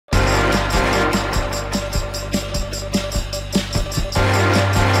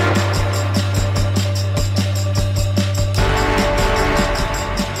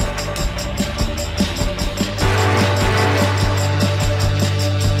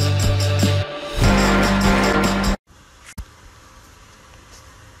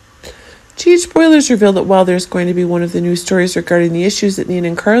Spoilers reveal that while there's going to be one of the new stories regarding the issues that Nina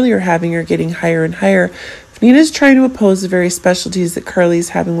and Carly are having are getting higher and higher, Nina's trying to oppose the very specialties that Carly is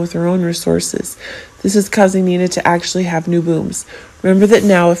having with her own resources. This is causing Nina to actually have new booms. Remember that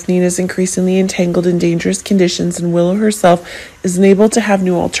now, if Nina is increasingly entangled in dangerous conditions and Willow herself is unable to have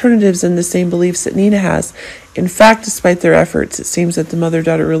new alternatives and the same beliefs that Nina has. In fact, despite their efforts, it seems that the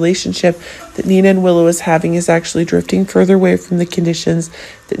mother-daughter relationship that Nina and Willow is having is actually drifting further away from the conditions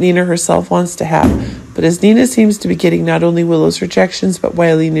that Nina herself wants to have. But as Nina seems to be getting not only Willow's rejections, but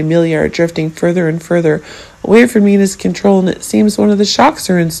Wiley and Amelia are drifting further and further away from Nina's control, and it seems one of the shocks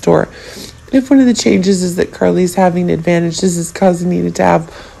are in store. If one of the changes is that Carly's having an advantage, this is causing Nina to have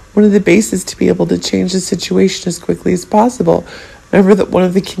one of the bases to be able to change the situation as quickly as possible. Remember that one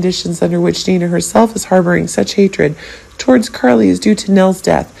of the conditions under which Nina herself is harboring such hatred towards Carly is due to Nelle's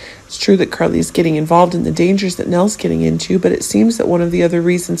death. It's true that Carly is getting involved in the dangers that Nelle's getting into, but it seems that one of the other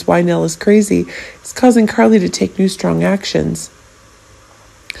reasons why Nelle is crazy is causing Carly to take new strong actions.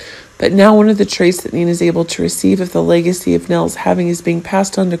 But now one of the traits that Nina is able to receive if the legacy of Nelle's having is being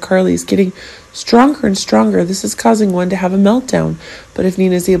passed on to Carly is getting stronger and stronger. This is causing one to have a meltdown. But if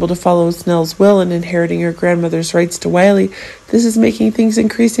Nina is able to follow Nelle's will and inheriting her grandmother's rights to Wiley, this is making things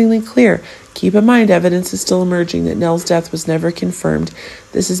increasingly clear. Keep in mind, evidence is still emerging that Nelle's death was never confirmed.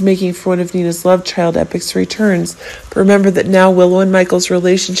 This is making for one of Nina's love child epics returns. But remember that now Willow and Michael's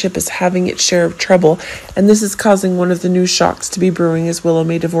relationship is having its share of trouble, and this is causing one of the new shocks to be brewing as Willow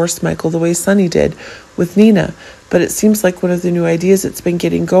may divorce Michael the way Sunny did with Nina. But it seems like one of the new ideas that's been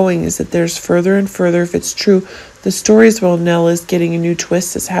getting going is that there's further and further, if it's true, the stories while Nelle is getting a new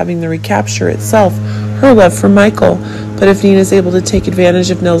twist as having the recapture itself, her love for Michael. But if Nina is able to take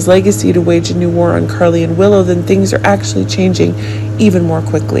advantage of Nelle's legacy to wage a new war on Carly and Willow, then things are actually changing even more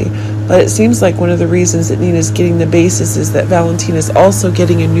quickly. But it seems like one of the reasons that Nina's getting the bases is that Valentina's also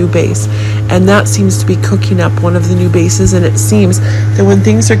getting a new base. And that seems to be cooking up one of the new bases, and it seems that when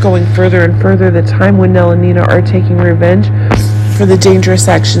things are going further and further, the time when Nelle and Nina are taking revenge for the dangerous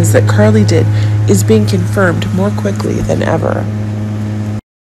actions that Carly did is being confirmed more quickly than ever.